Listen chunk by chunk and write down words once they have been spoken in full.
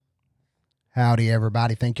Howdy,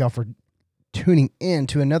 everybody. Thank y'all for tuning in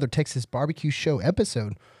to another Texas Barbecue Show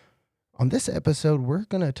episode. On this episode, we're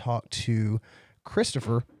going to talk to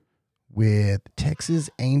Christopher with Texas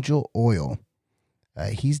Angel Oil.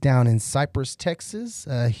 He's down in Cypress, Texas.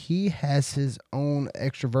 He has his own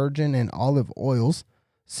extra virgin and olive oils.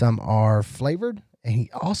 Some are flavored, and he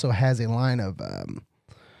also has a line of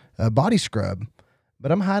a body scrub.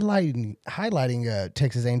 But I'm highlighting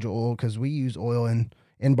Texas Angel Oil because we use oil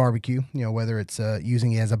in barbecue. You know, whether it's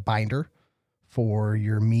using it as a binder for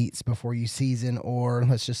your meats before you season, or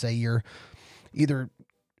let's just say you're either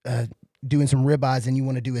doing some ribeyes and you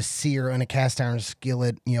want to do a sear on a cast iron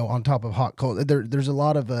skillet, you know, on top of hot coal. There's a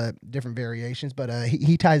lot of different variations, but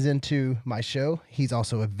he ties into my show. He's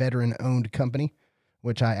also a veteran-owned company,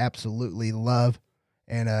 which I absolutely love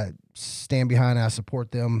and stand behind. I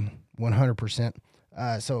support them 100%.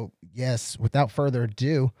 So, yes, without further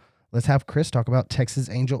ado, let's have Chris talk about Texas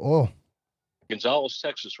Angel Oil. Gonzales,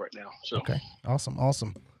 Texas right now. So Okay,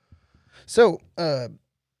 awesome. So,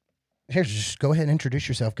 here, just go ahead and introduce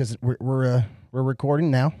yourself because we're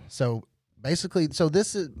recording now. So basically,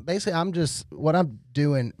 I'm just what I'm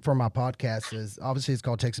doing for my podcast is obviously it's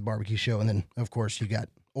called Texas Barbecue Show, and then of course you got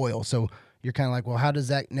oil. So you're kind of like, well, how does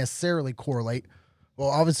that necessarily correlate? Well,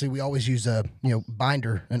 obviously we always use a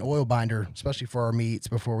binder, an oil binder, especially for our meats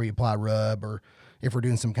before we apply rub or if we're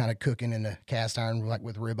doing some kind of cooking in a cast iron like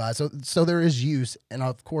with ribeye. So there is use, and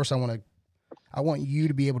of course I want you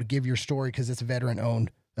to be able to give your story because it's veteran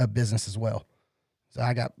owned business as well. So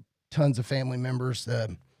I got tons of family members.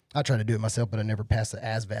 I try to do it myself, but I never passed the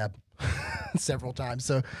ASVAB several times.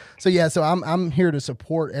 So I'm here to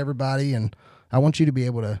support everybody, and I want you to be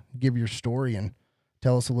able to give your story and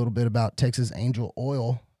tell us a little bit about Texas Angel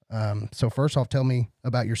Oil. So first off, tell me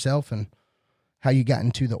about yourself and how you got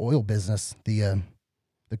into the oil business, the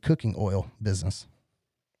cooking oil business.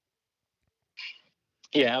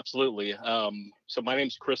 yeah, absolutely. So my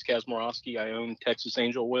name's Chris Kazmarowski. I own Texas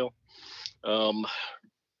Angel Oil. Um,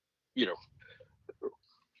 you know,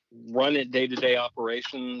 run it day-to-day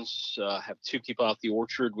operations. Have two people out the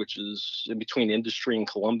orchard, which is in between Industry and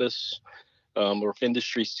Columbus. Or if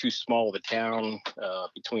Industry's too small of a town,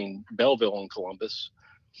 between Belleville and Columbus.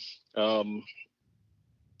 Um,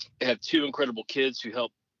 have two incredible kids who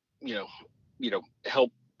help, you know,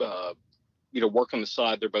 help. Work on the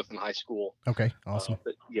side. They're both in high school. Okay, awesome.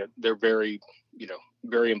 But yeah, they're very,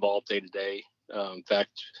 very involved day to day. In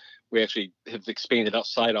fact, we actually have expanded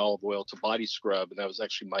outside olive oil to body scrub, and that was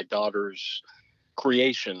actually my daughter's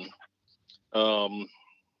creation. Um,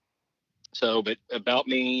 but about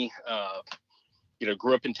me,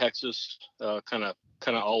 grew up in Texas, kind of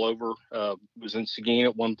all over. Was in Seguin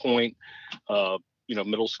at one point.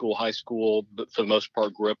 Middle school, high school, but for the most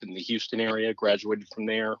part, grew up in the Houston area. Graduated from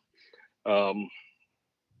there. Um,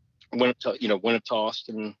 went up to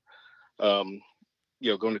Austin, going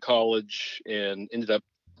to college, and ended up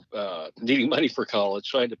needing money for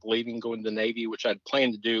college. So I ended up leaving, going to the Navy, which I'd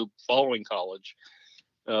planned to do following college.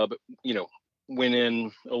 But went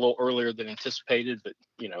in a little earlier than anticipated. But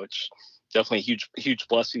it's definitely a huge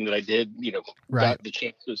blessing that I did. Right. Got the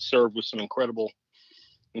chance to serve with some incredible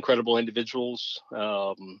individuals.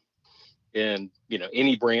 And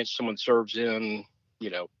any branch someone serves in,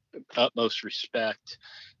 utmost respect.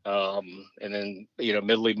 And then,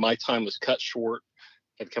 admittedly, my time was cut short.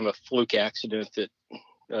 Had come a fluke accident that,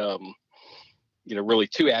 really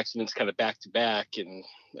two accidents kind of back to back, and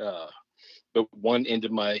but one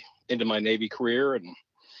ended my Navy career. And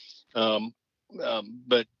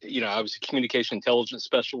but I was a communication intelligence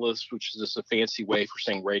specialist, which is just a fancy way for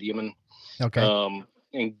saying radioman. Okay.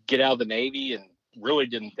 And get out of the Navy, and really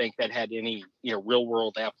didn't think that had any real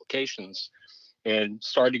world applications. And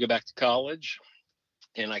started to go back to college,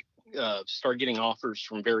 and I started getting offers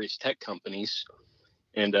from various tech companies.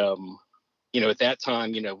 And at that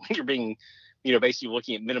time, when you're being basically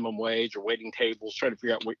looking at minimum wage or waiting tables, trying to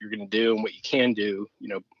figure out what you're going to do and what you can do,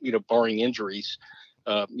 barring injuries,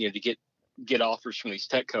 to get offers from these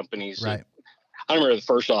tech companies. Right. I remember the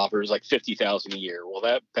first offer was like $50,000 a year. Well,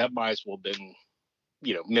 that might as well have been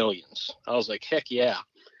millions. I was like, heck yeah.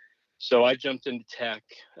 So I jumped into tech,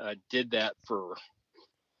 did that for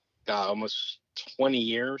almost 20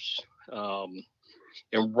 years.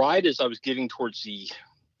 And right as I was getting towards the,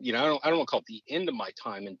 I don't want to call it the end of my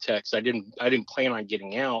time in tech. I didn't plan on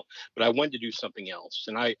getting out, but I wanted to do something else.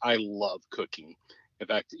 And I love cooking. In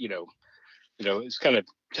fact, it's kind of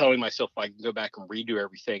telling myself if I can go back and redo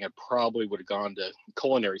everything, I probably would have gone to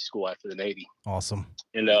culinary school after the Navy. Awesome.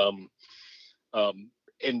 And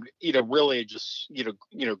really just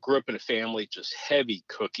grew up in a family just heavy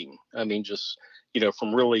cooking. I mean, just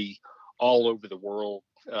from really all over the world.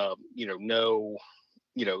 no,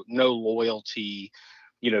 no loyalty,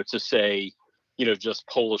 to say, just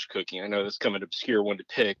Polish cooking. I know that's kind of an obscure one to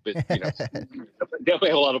pick, but definitely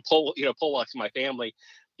have a lot of Polacks in my family.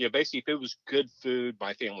 Basically, if it was good food,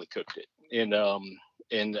 my family cooked it, and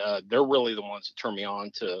they're really the ones that turn me on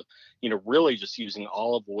to, really just using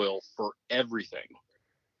olive oil for everything.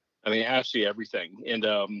 I mean, absolutely everything, and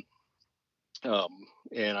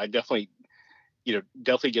I definitely,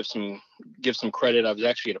 definitely give some credit. I was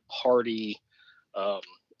actually at a party, a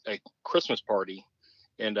Christmas party,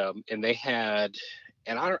 and they had,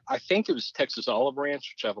 and I think it was Texas Olive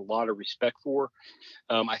Ranch, which I have a lot of respect for.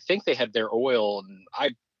 I think they had their oil, and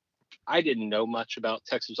I didn't know much about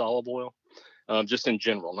Texas olive oil, just in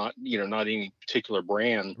general, not any particular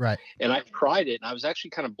brand. Right. And I tried it, and I was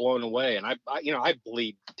actually kind of blown away. And I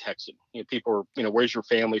bleed Texan. People are, where's your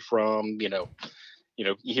family from? You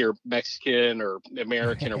hear Mexican or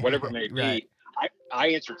American or whatever it may Right. be. I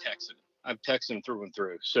answer Texan. I'm Texan through and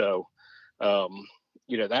through. So,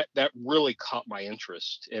 that really caught my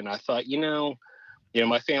interest, and I thought,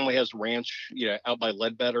 my family has a ranch, out by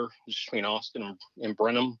Ledbetter, just between Austin and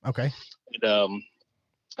Brenham. Okay. And,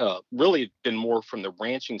 really been more from the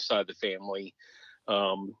ranching side of the family,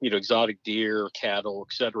 exotic deer, cattle,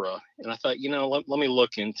 etc. And I thought, let me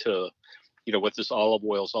look into, what this olive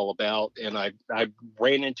oil is all about. And I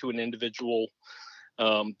ran into an individual,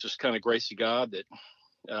 just kind of grace of God, that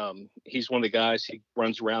he's one of the guys. He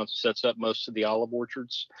runs around, sets up most of the olive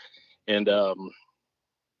orchards, and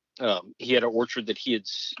he had an orchard that he had,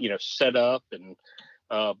 set up, and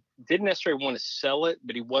didn't necessarily want to sell it,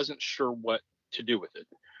 but he wasn't sure what to do with it.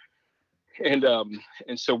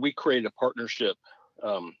 And so we created a partnership,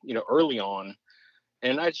 early on,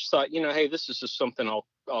 and I just thought, hey, this is just something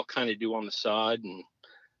I'll kind of do on the side, and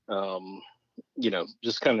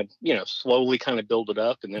just kind of, slowly kind of build it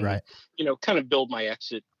up, and then, right. Kind of build my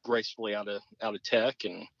exit gracefully out of tech.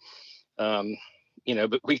 And,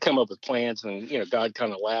 but we come up with plans, and, God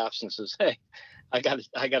kind of laughs and says, hey, I got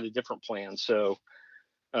a different plan. So,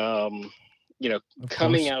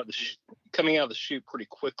 coming out of the chute pretty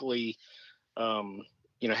quickly,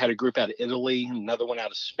 had a group out of Italy, another one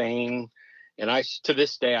out of Spain. And to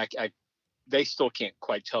this day, they still can't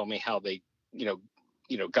quite tell me how they,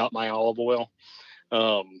 got my olive oil.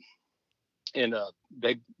 And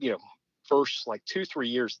they, first like 2-3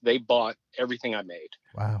 years, they bought everything I made.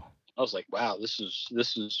 Wow. I was like, wow, this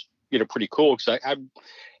is, pretty cool. Cause I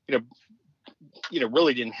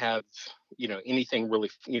really didn't have, anything really,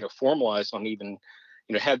 formalized on even,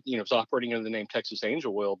 was operating under the name Texas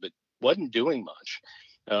Angel Oil, but wasn't doing much.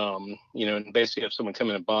 And basically have someone come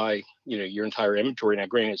in and buy, your entire inventory. Now,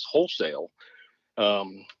 granted, it's wholesale,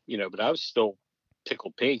 but I was still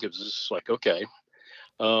tickled pink. It was just like, okay.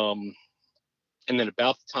 And then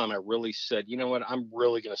about the time I really said, you know what, I'm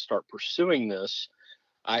really going to start pursuing this.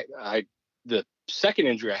 The second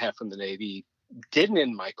injury I had from the Navy didn't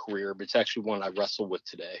end my career, but it's actually one I wrestle with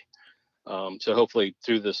today. So hopefully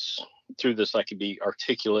through this, I can be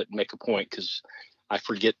articulate and make a point, because I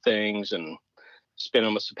forget things, and spent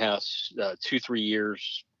almost the past 2-3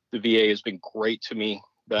 years. The VA has been great to me,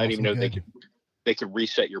 but I didn't even know they could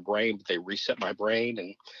reset your brain, but they reset my brain.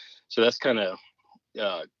 And so that's kind of,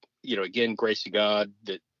 again, grace of God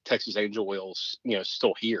that Texas Angel Oil's,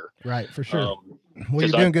 still here. Right. For sure. Well, you're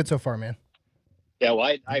doing good so far, man. Yeah.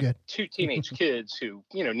 Well, I have 2 teenage kids who,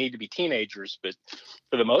 need to be teenagers, but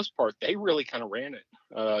for the most part, they really kind of ran it.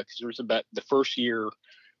 Cause there was about the first year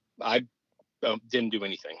I didn't do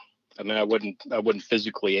anything. I mean, I wasn't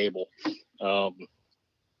physically able. The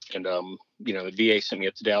VA sent me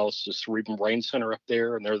up to Dallas, the Cerebral Brain Center up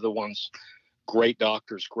there, and they're the ones, great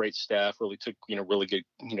doctors, great staff, really took, really good,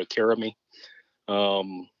 care of me.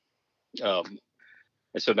 And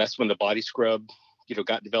so that's when the body scrub,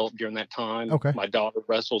 got developed during that time. Okay. My daughter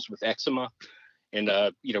wrestles with eczema, and,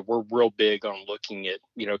 we're real big on looking at,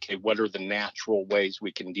 okay, what are the natural ways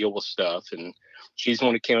we can deal with stuff? And she's the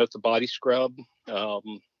one who came up with the body scrub.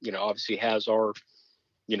 Obviously has our,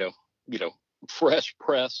 fresh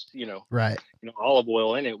pressed, right. Olive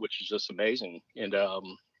oil in it, which is just amazing. And,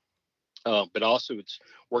 but also it's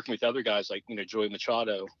working with other guys like, Joey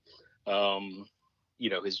Machado,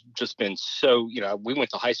 has just been so, we went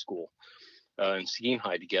to high school in Seguin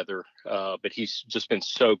High together, but he's just been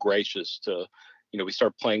so gracious to, we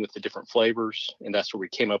started playing with the different flavors, and that's where we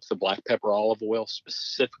came up with the black pepper olive oil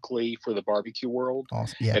specifically for the barbecue world.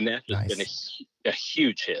 Awesome. Yeah, and that's just been a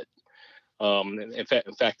huge hit. In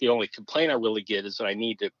fact, the only complaint I really get is that I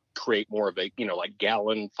need to create more of a, like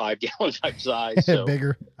 5-gallon type size. So,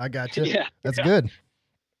 bigger. I got you. Yeah, that's good.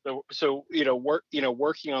 So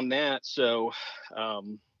working on that. So,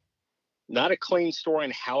 not a clean story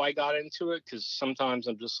on how I got into it, because sometimes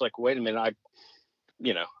I'm just like, wait a minute,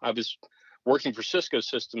 I was working for Cisco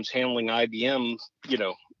Systems, handling IBM,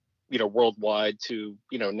 worldwide, to,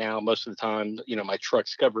 now most of the time, my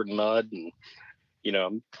truck's covered in mud, and,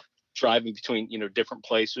 I'm driving between, different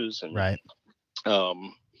places, and, right. but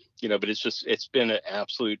it's been an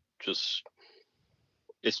absolute,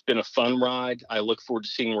 it's been a fun ride. I look forward to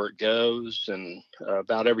seeing where it goes. And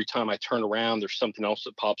about every time I turn around, there's something else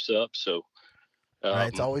that pops up. So, Right.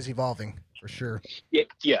 It's always evolving, for sure.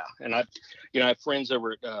 Yeah. And I have friends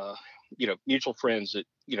over, mutual friends that,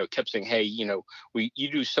 kept saying, hey, you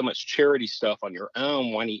do so much charity stuff on your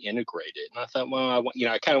own. Why don't you integrate it? And I thought, well,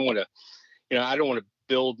 I kind of want to, I don't want to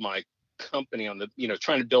build my company on the,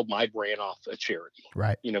 trying to build my brand off a charity.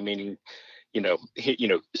 Right. Meaning,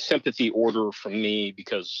 sympathy order from me,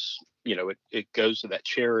 because, it goes to that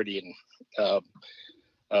charity. And,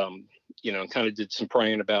 and kind of did some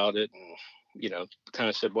praying about it, and, kind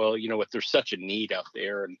of said, well, what, there's such a need out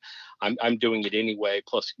there, and I'm doing it anyway.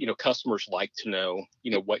 Plus, customers like to know,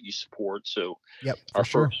 what you support. So yep, our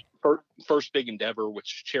sure. first big endeavor,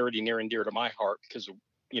 which charity near and dear to my heart, because,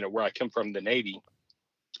 where I come from, the Navy,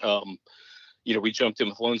 we jumped in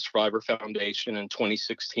with Lone Survivor Foundation in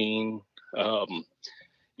 2016.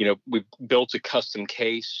 We built a custom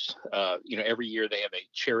case. Every year they have a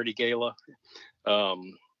charity gala.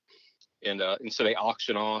 And so they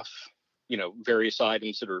auction off, various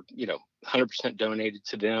items that are, 100% donated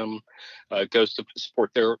to them. Goes to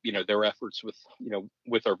support their, their efforts with,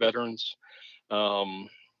 with our veterans.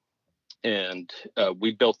 And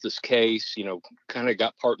we built this case, kind of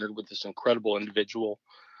got partnered with this incredible individual.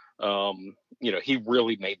 He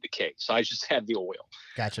really made the case. I just had the oil.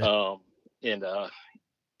 Gotcha.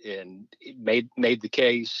 And made the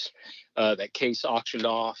case. That case auctioned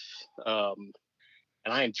off. And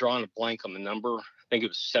I am drawing a blank on the number. I think it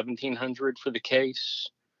was $1,700 for the case,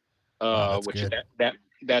 which good.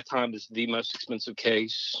 that time is the most expensive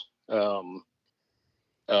case.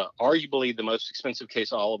 Arguably the most expensive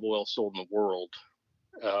case of olive oil sold in the world.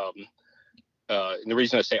 And the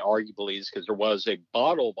reason I say arguably is because there was a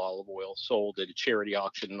bottle of olive oil sold at a charity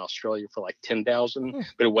auction in Australia for like $10,000,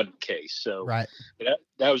 but it wasn't the case. So right.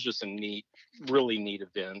 that was just a really neat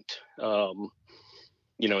event. And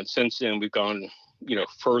since then we've gone,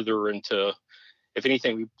 further into, if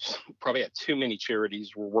anything, we probably have too many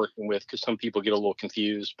charities we're working with, because some people get a little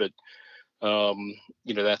confused, but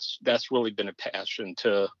that's really been a passion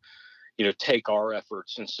to, take our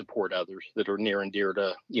efforts and support others that are near and dear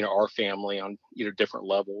to, our family on, different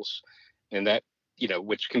levels. And that,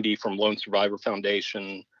 which can be from Lone Survivor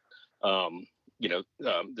Foundation. The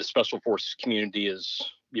Special Forces community is,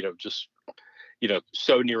 just,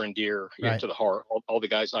 so near and dear right. to the heart. All the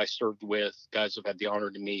guys I served with, guys I've had the honor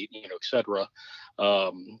to meet, et cetera,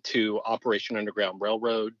 to Operation Underground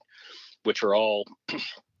Railroad, which are all,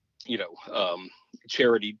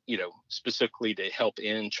 charity, specifically to help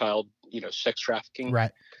end child, sex trafficking.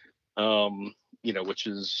 Right. Which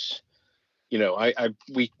is,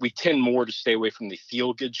 we tend more to stay away from the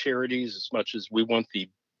feel good charities as much as we want the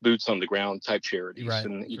boots on the ground type charities. Right.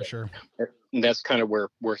 And, for sure. And that's kind of where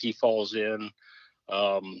he falls in.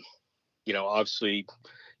 Obviously,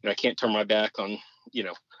 I can't turn my back on,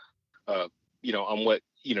 on what,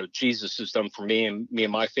 Jesus has done for me and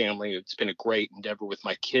my family. It's been a great endeavor with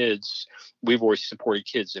my kids. We've always supported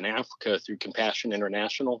kids in Africa through Compassion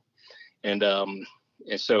International. And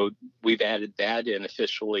so we've added that in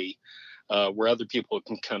officially, where other people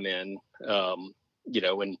can come in,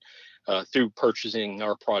 and through purchasing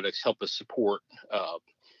our products, help us support,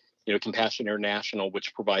 Compassion International,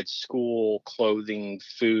 which provides school, clothing,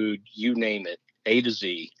 food, you name it, A to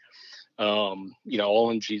Z.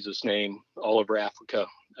 All in Jesus' name, all over Africa.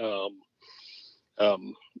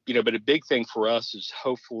 But a big thing for us is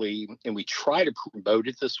hopefully, and we try to promote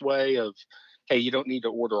it this way of, hey, you don't need to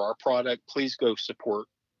order our product. Please go support,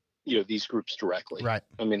 these groups directly. Right.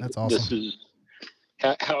 I mean, that's awesome. This is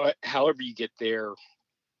however you get there.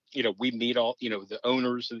 We meet all, the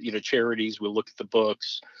owners of, charities. We look at the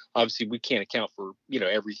books. Obviously we can't account for,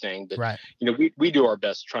 everything, but, right. We do our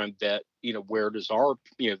best to try and vet, where does our,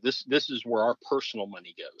 this is where our personal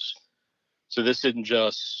money goes. So this isn't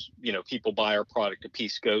just, people buy our product, a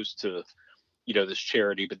piece goes to, this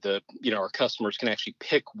charity, but our customers can actually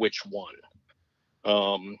pick which one.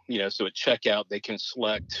 So at checkout, they can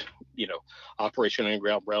select, Operation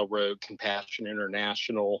Underground Railroad, Compassion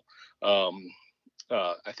International,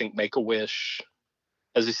 I think Make-A-Wish.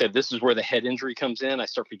 As I said, this is where the head injury comes in. I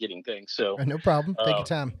start forgetting things. So no problem. Take your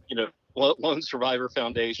time. Lone Survivor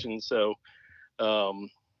Foundation. So,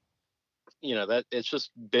 that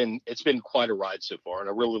it's been quite a ride so far, and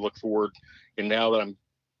I really look forward. And now that I'm,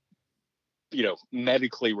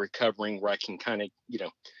 medically recovering, where I can kind of,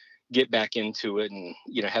 get back into it and,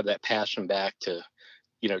 have that passion back to,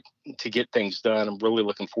 you know, to get things done. I'm really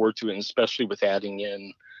looking forward to it, and especially with adding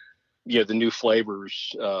in, the new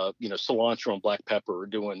flavors. Cilantro and black pepper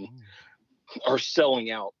are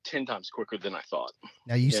selling out 10 times quicker than I thought.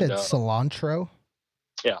 Now you said cilantro.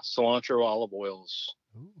 Yeah, cilantro, olive oils.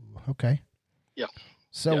 Ooh, okay. Yeah.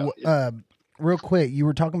 So, real quick, you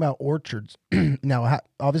were talking about orchards. Now,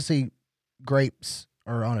 obviously, grapes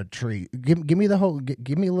are on a tree. Give me give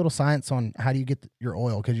me a little science on how do you get your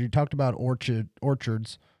oil, because you talked about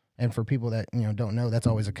orchards, and for people that don't know, that's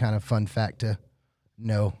always a kind of fun fact to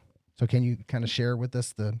know. So, can you kind of share with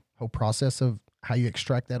us the whole process of how you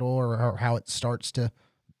extract that oil, or how it starts to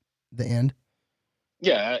the end?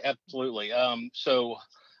 Yeah, absolutely.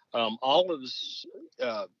 Olives,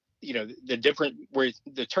 the different, where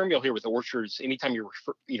the term you'll hear with orchards, anytime you're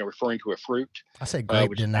referring to a fruit. I said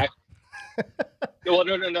grape, didn't I? Well,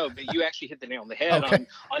 no, but you actually hit the nail on the head. Okay.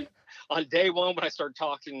 On day one, when I started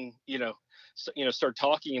talking, start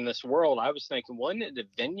talking in this world, I was thinking, wasn't it a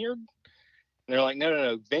vineyard? And they're like,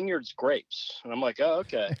 no, vineyard's grapes. And I'm like, oh,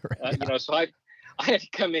 okay. Yeah. So I had to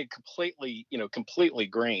come in completely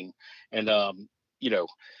green. And,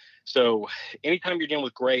 so anytime you're dealing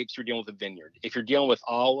with grapes, you're dealing with a vineyard. If you're dealing with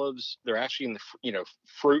olives, they're actually in the,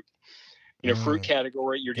 fruit, fruit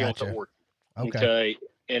category. You're dealing with the orchard. Okay.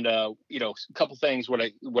 And, a couple things, what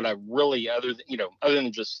I really, other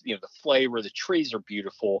than just, the flavor, the trees are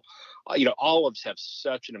beautiful. Olives have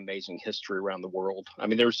such an amazing history around the world. I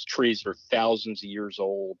mean, there's trees that are thousands of years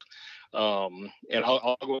old. And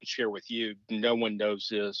I'll go and share with you, no one knows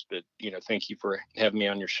this, but, thank you for having me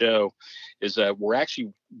on your show, is that we're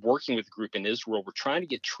actually working with a group in Israel. We're trying to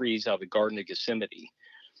get trees out of the Garden of Gethsemane.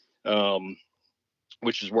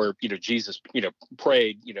 Which is where, Jesus,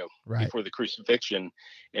 prayed, right before the crucifixion.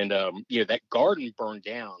 And, that garden burned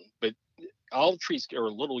down, but olive trees are a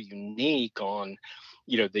little unique on,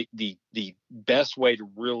 the best way to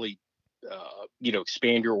really,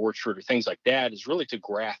 expand your orchard or things like that is really to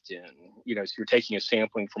graft in, so you're taking a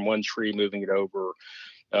sampling from one tree, moving it over.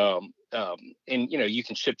 And, you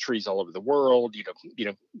can ship trees all over the world,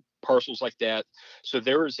 parcels like that. So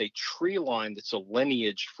there is a tree line that's a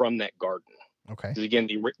lineage from that garden. Okay. Again,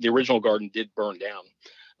 the original garden did burn down,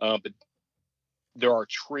 but there are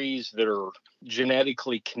trees that are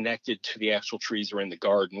genetically connected to the actual trees that are in the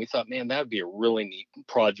garden. We thought, man, that would be a really neat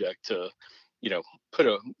project to, put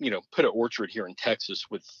an orchard here in Texas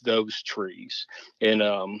with those trees. And,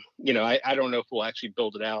 I don't know if we'll actually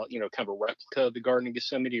build it out, kind of a replica of the Garden of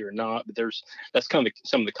Gethsemane or not, but that's kind of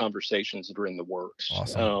some of the conversations that are in the works.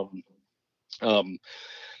 Awesome.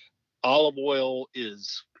 Olive oil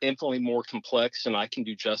is infinitely more complex than I can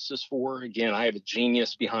do justice for. Again, I have a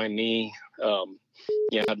genius behind me, out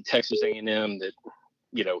of Texas A&M that,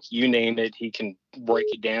 you name it, he can break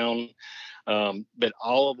it down. But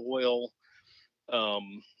olive oil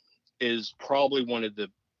is probably one of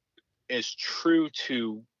as true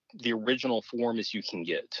to the original form as you can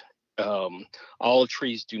get. Olive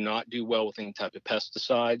trees do not do well with any type of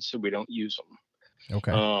pesticides, so we don't use them.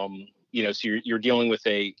 Okay. So you're dealing with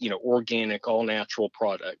a, organic, all natural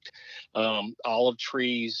product. Olive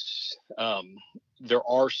trees, there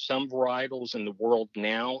are some varietals in the world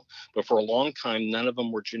now, but for a long time, none of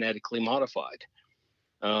them were genetically modified.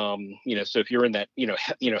 So if you're in that,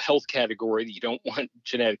 health category that you don't want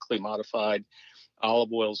genetically modified,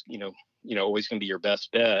 olive oil's, always going to be your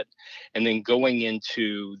best bet. And then going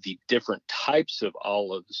into the different types of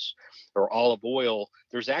olives or olive oil,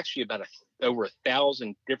 there's actually about over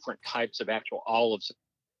 1,000 different types of actual olives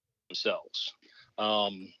themselves.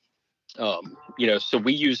 So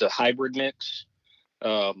we use a hybrid mix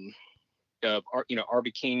of,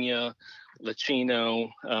 Arbequina, Licino,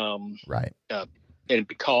 right. And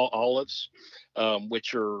Bacall olives,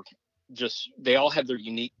 which are they all have their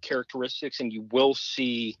unique characteristics, and you will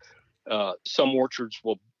see some orchards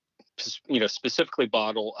will, specifically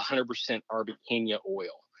bottle 100% Arbequina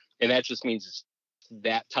oil, and that just means it's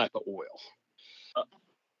that type of oil.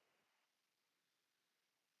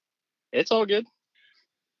 It's all good.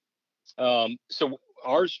 So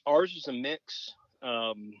ours is a mix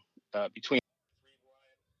between.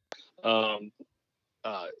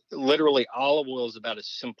 Literally, olive oil is about as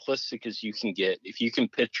simplistic as you can get. If you can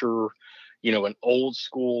picture, an old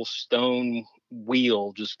school stone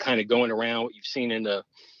wheel just kind of going around, what you've seen in the,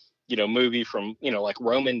 movie from, like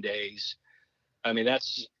Roman days. I mean,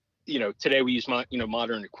 that's, today we use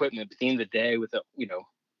modern equipment, but at the end of the day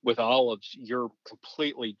with olives, you're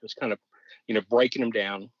completely just kind of, breaking them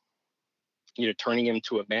down, turning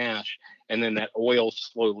into a mash, and then that oil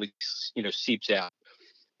slowly, seeps out.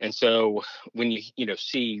 And so when you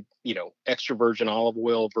see, extra virgin olive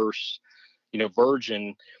oil versus,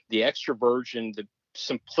 virgin, the extra virgin, the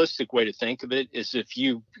simplistic way to think of it is if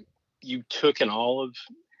you took an olive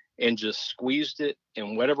and just squeezed it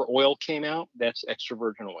and whatever oil came out, that's extra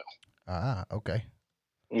virgin oil. Ah, okay.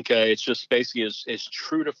 Okay. It's just basically as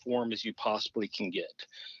true to form as you possibly can get.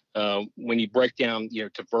 When you break down,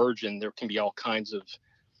 to virgin, there can be all kinds of,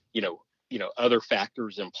 other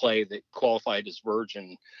factors in play that qualify it as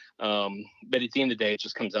virgin. But at the end of the day, it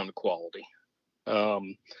just comes down to quality.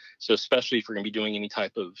 So especially if you're going to be doing any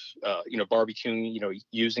type of, barbecuing,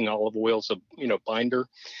 using olive oil as a, binder,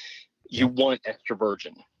 you want extra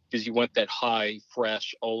virgin because you want that high,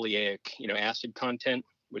 fresh, oleic, acid content,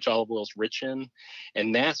 which olive oil is rich in.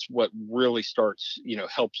 And that's what really starts,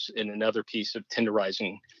 helps in another piece of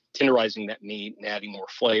tenderizing that meat and adding more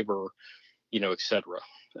flavor, et cetera.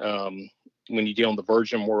 When you deal in the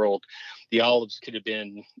virgin world, the olives could have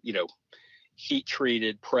been, heat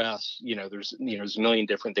treated, pressed, there's a million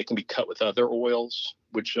different, they can be cut with other oils,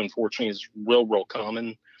 which unfortunately is real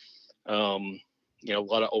common. A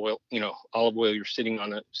lot of oil, olive oil you're seeing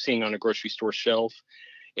on a grocery store shelf.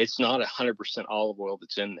 It's not 100% olive oil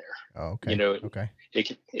that's in there. Oh, okay. Okay.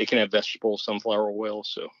 It can have vegetable sunflower oil.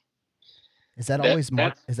 So is that always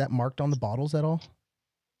marked? Is that marked on the bottles at all?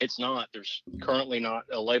 It's not. There's currently not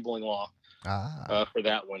a labeling law for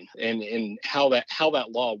that one. And how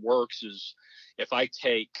that law works is if I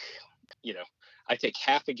take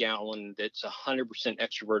half a gallon that's 100%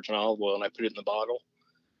 extra virgin olive oil and I put it in the bottle,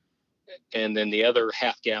 and then the other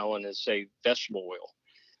half gallon is, say, vegetable oil.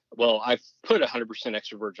 Well, I've put 100%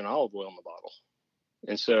 extra virgin olive oil in the bottle.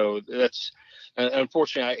 And so that's,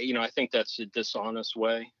 unfortunately, I think that's a dishonest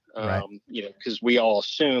way, right. Because we all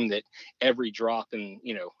assume that every drop in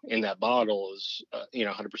that bottle is,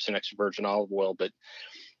 100% extra virgin olive oil. But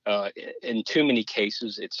in too many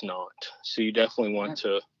cases, it's not. So you definitely want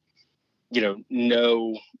to,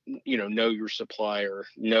 know your supplier,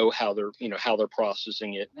 know how they're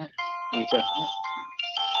processing it. Okay.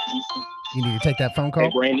 You need to take that phone call?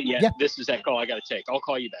 Hey, Brandon, yeah, this is that call I got to take. I'll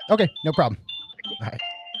call you back. Okay, no problem. All right.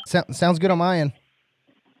 Sounds good on my end.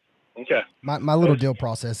 Okay. My little deal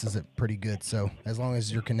process is pretty good, so as long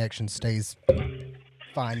as your connection stays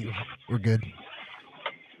fine, you're good.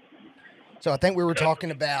 So I think we were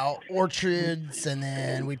talking about orchards, and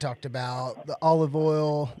then we talked about the olive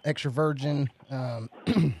oil, extra virgin.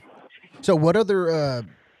 So what other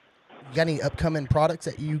you got any upcoming products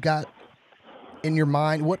that you got in your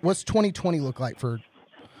mind? What's 2020 look like for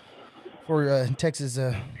Texas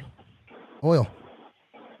oil?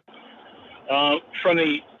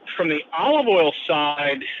 From the olive oil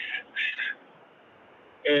side,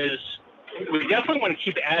 is we definitely want to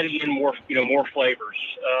keep adding in more flavors.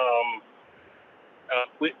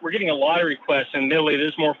 We're getting a lot of requests, and admittedly,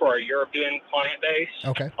 this is more for our European client base.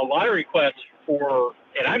 Okay. A lot of requests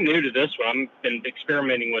and I'm new to this one, I've been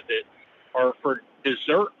experimenting with it, are for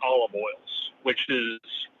dessert olive oils, which is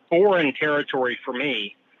foreign territory for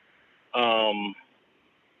me. And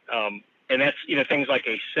that's, things like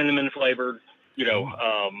a cinnamon flavored,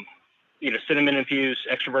 cinnamon infused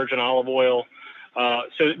extra virgin olive oil.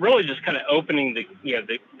 So really just kind of opening the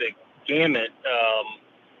gamut.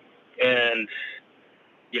 And,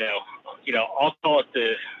 I'll call it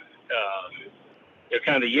the,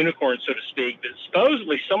 kind of the unicorn, so to speak, but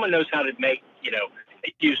supposedly someone knows how to make,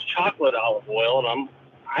 use chocolate olive oil, and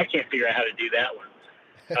I can't figure out how to do that one.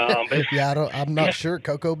 But, yeah, I'm not sure.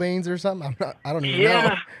 Cocoa beans or something. I don't even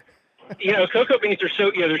know. Cocoa beans are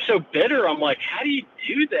so, they're so bitter. I'm like, how do you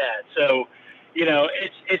do that? So,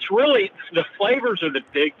 it's really, the flavors are the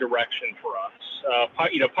big direction for us.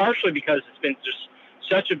 Partially because it's been just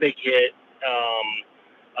such a big hit.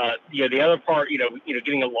 The other part,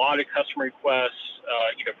 getting a lot of customer requests,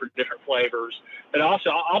 for different flavors, but also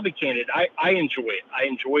I'll be candid. I enjoy it. I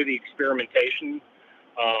enjoy the experimentation,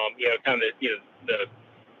 kind of,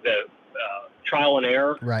 the trial and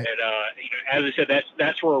error. Right. And, as I said,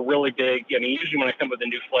 that's where we're really big. I mean, usually when I come with a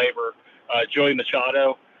new flavor, Joey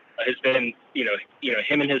Machado has been,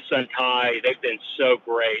 him and his son Ty, they've been so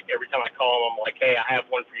great. Every time I call them, I'm like, hey, I have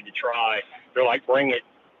one for you to try. They're like, bring it.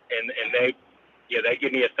 And they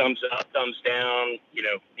give me a thumbs up, thumbs down,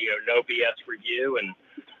 no BS review. And,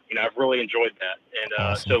 I've really enjoyed that. And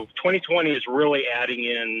awesome. So 2020 is really adding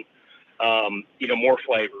in, more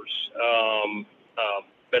flavors.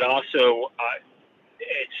 But also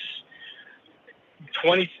it's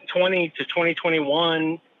 2020 to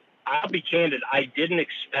 2021. I'll be candid. I didn't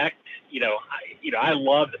expect, I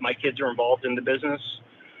love that my kids are involved in the business.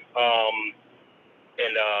 And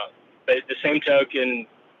but at the same token,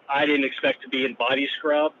 I didn't expect to be in body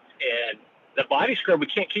scrub, and the body scrub, we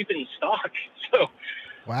can't keep it in stock. So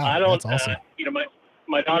Wow, I don't, that's awesome.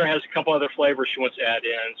 My daughter has a couple other flavors she wants to add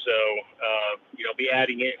in. So, I'll be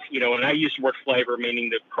adding it, and I use the word flavor, meaning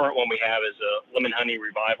the current one we have is a lemon honey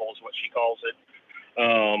revival is what she calls it.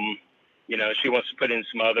 She wants to put in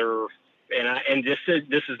some other, and this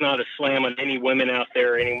is not a slam on any women out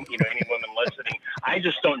there, any women listening. I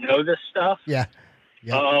just don't know this stuff. Yeah.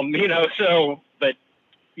 But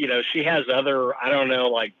she has other, I don't know,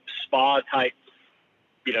 like spa type,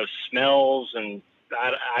 smells, and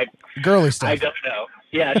I girly stuff. I don't know.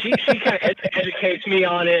 Yeah, she kind of educates me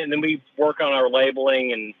on it, and then we work on our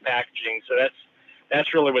labeling and packaging. So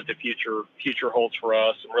that's really what the future holds for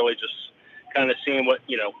us, and really just kind of seeing what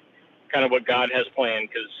kind of what God has planned,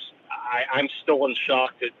 because I'm still in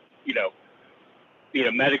shock that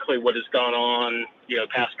medically what has gone on the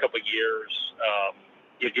past couple of years.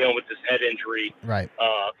 You're dealing with this head injury, right?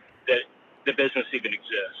 That the business even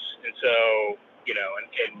exists, and so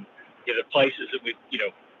and the places that we've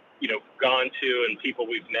gone to and people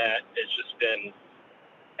we've met, it's just been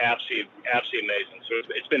absolutely amazing. So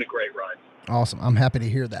it's been a great ride. Awesome. I'm happy to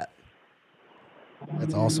hear that.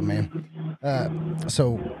 That's awesome, man.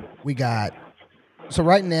 So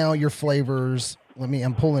right now your flavors.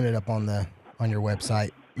 I'm pulling it up on your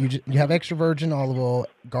website. You have extra virgin olive oil,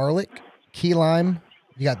 garlic, key lime.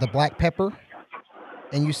 You got the black pepper,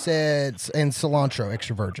 and you said and cilantro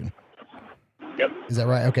extra virgin. Yep. Is that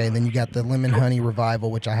right? Okay. And then you got the lemon honey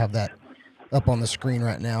revival, which I have that up on the screen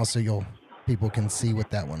right now, so people can see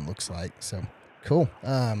what that one looks like. So cool.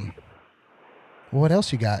 What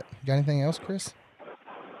else you got? You got anything else, Chris?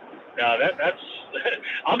 No, that's.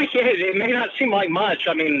 I'll be candid. It may not seem like much.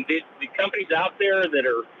 I mean, the companies out there that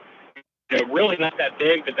are really not that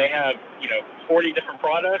big, but they have 40 different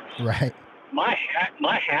products. Right. My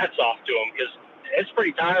hat's off to them, because it's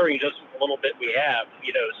pretty tiring just with the little bit we have.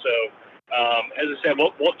 So as I said,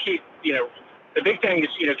 we'll keep. The big thing is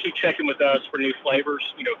keep checking with us for new flavors.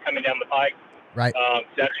 Coming down the pike. Right.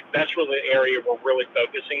 That's really the area we're really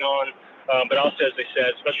focusing on. But also, as I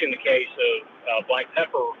said, especially in the case of black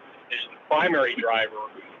pepper, is the primary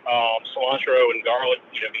driver. Cilantro and garlic,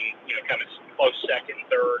 being kind of close second and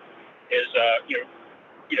third, is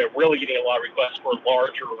really getting a lot of requests for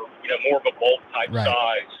larger, more of a bulk type right.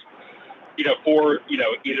 size. For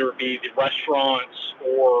either be the restaurants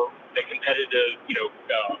or the competitive,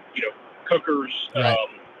 cookers, right.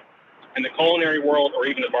 in the culinary world, or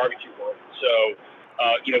even the barbecue world. So,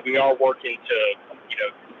 we are working to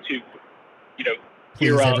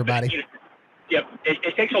please everybody. Yep.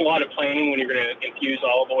 It takes a lot of planning when you're going to infuse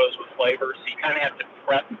olive oils with flavors. So you kind of have to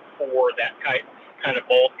prep for that kind of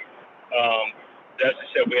bulk. As I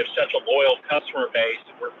said, we have such a loyal customer base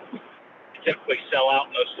that we typically sell out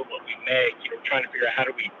most of what we make. Trying to figure out how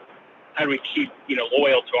do we keep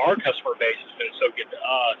loyal to our customer base has been so good to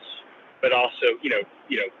us, but also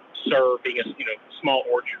serve, being a small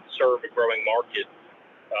orchard, serve a growing market.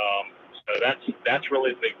 So that's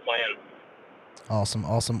really the big plan. Awesome.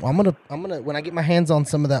 I'm gonna when I get my hands on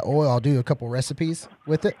some of that oil, I'll do a couple recipes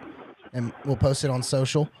with it, and we'll post it on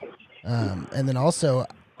social. And then also,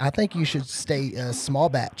 I think you should stay a small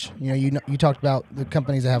batch. You talked about the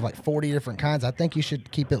companies that have like 40 different kinds. I think you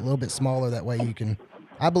should keep it a little bit smaller. That way you can.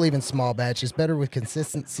 I believe in small batch. It's better with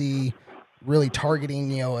consistency, really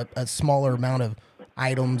targeting a smaller amount of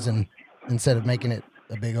items, and instead of making it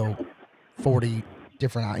a big old 40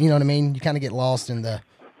 different. You know what I mean? You kind of get lost in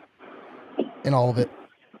all of it.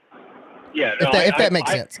 Yeah. If that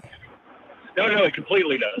makes sense. No, it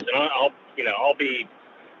completely does. And I'll be,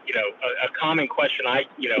 a common question I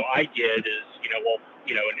get is,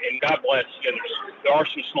 and God bless, there are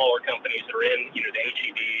some smaller companies that are in, the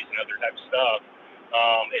HEBs and other type of stuff.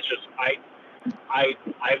 It's just, I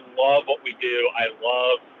love what we do. I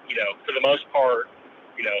love, for the most part,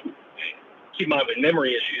 keep in mind with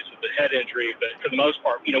memory issues with the head injury, but for the most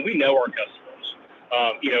part, we know our customers.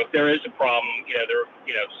 If there is a problem,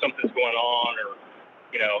 something's going on, or,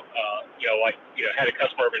 had a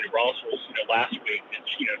customer over in New Braunfels, last week, and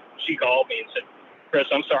she called me and said, Chris,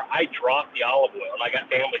 I'm sorry, I dropped the olive oil and I got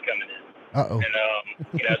family coming in. Uh-oh.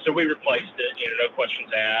 And, so we replaced it, no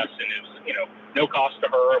questions asked, and it was, no cost to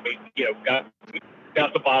her. We,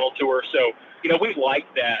 got the bottle to her. So, we like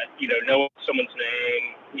that, know someone's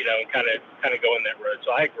name, and kind of go in that road.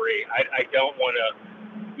 So I agree. I don't want to,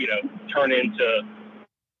 turn into,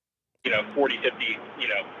 40, 50,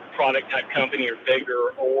 product type company or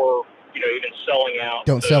bigger, or, even selling out.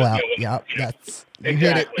 Don't sell out. That's you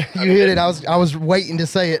hit it. You hit it. I was waiting to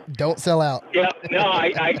say it. Don't sell out. Yeah, no,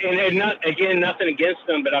 and not, again, nothing against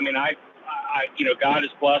them, but I mean, I God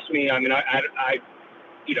has blessed me. I mean,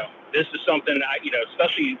 this is something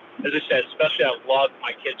especially, as I said, especially I love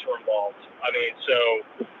my kids were involved.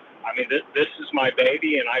 This is my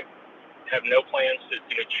baby, and I have no plans to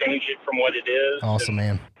change it from what it is. Awesome,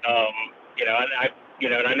 man.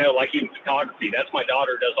 And I know, like, even photography, that's my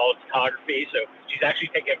daughter does all the photography, so she's actually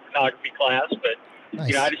taking a photography class, but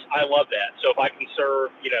Nice. I love that. So if I can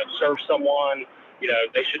serve someone,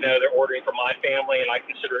 they should know they're ordering for my family, and I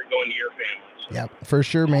consider it going to your family. So. Yeah, for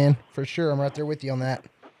sure, man. For sure. I'm right there with you on that.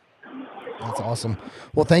 That's awesome.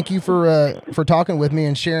 Well, thank you for talking with me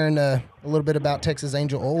and sharing a little bit about Texas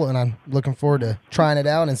Angel Oil, and I'm looking forward to trying it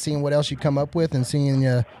out and seeing what else you come up with and seeing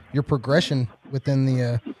your progression within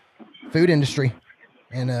the food industry.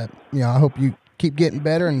 And I hope you keep getting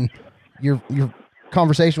better. And your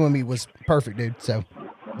conversation with me was perfect, dude. So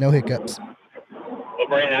no hiccups. Well,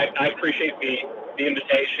 Brandon, I appreciate the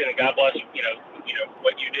invitation, and God bless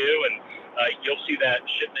what you do, and you'll see that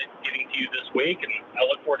shipment getting to you this week, and I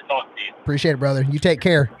look forward to talking to you. Appreciate it, brother. You take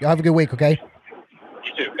care. Y'all have a good week, okay?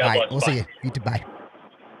 You too. God All right, bless. we'll Bye. see you. You too. Bye.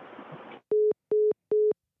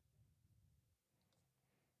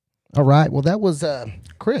 All right. Well, that was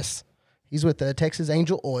Chris. He's with Texas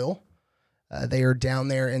Angel Oil. They are down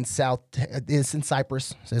there in it's in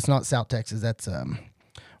Cypress. So it's not South Texas. That's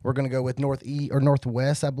we're going to go with northeast or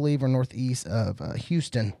northwest, I believe, or northeast of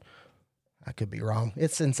Houston. I could be wrong.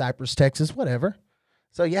 It's in Cypress, Texas, whatever.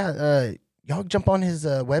 So yeah, y'all jump on his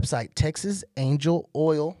website,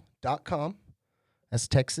 texasangeloil.com. That's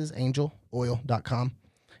texasangeloil.com.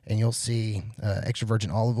 And you'll see extra virgin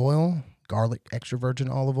olive oil, garlic extra virgin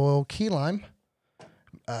olive oil, key lime.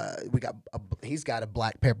 He's got a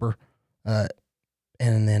black pepper, and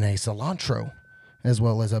then a cilantro, as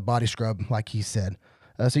well as a body scrub, like he said.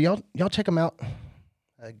 So y'all check them out.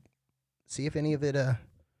 See if any of it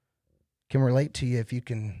can relate to you. If you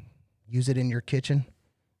can use it in your kitchen,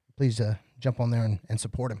 please jump on there and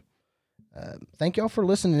support him. Thank y'all for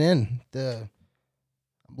listening in. I'm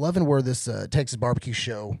loving where this Texas Barbecue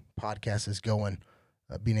Show podcast is going.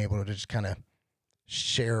 Being able to just kind of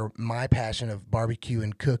share my passion of barbecue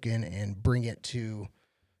and cooking and bring it to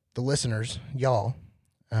the listeners, y'all.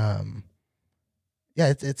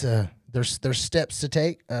 There's steps to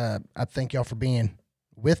take. I thank y'all for being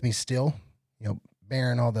with me still,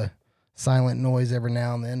 bearing all the silent noise every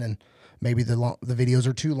now and then, and maybe the videos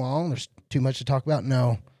are too long. There's too much to talk about.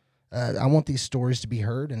 No, I want these stories to be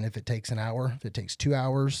heard. And if it takes an hour, if it takes 2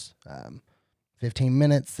 hours, 15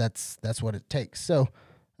 minutes, that's what it takes. So,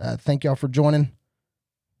 thank y'all for joining.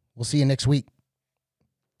 We'll see you next week.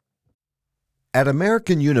 At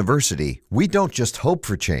American University, we don't just hope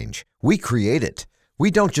for change, we create it.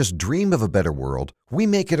 We don't just dream of a better world, we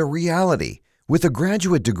make it a reality. With a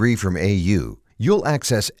graduate degree from AU, you'll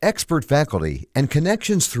access expert faculty and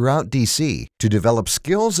connections throughout DC to develop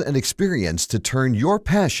skills and experience to turn your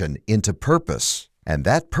passion into purpose. And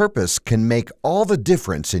that purpose can make all the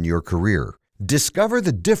difference in your career. Discover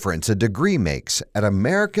the difference a degree makes at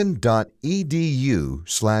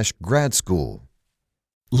american.edu/grad school.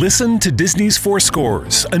 Listen to Disney's Four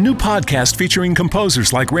Scores, a new podcast featuring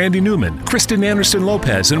composers like Randy Newman, Kristen Anderson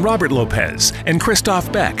Lopez, and Robert Lopez, and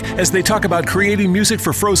Christoph Beck as they talk about creating music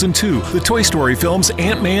for Frozen 2, the Toy Story films,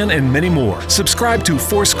 Ant-Man, and many more. Subscribe to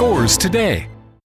Four Scores today.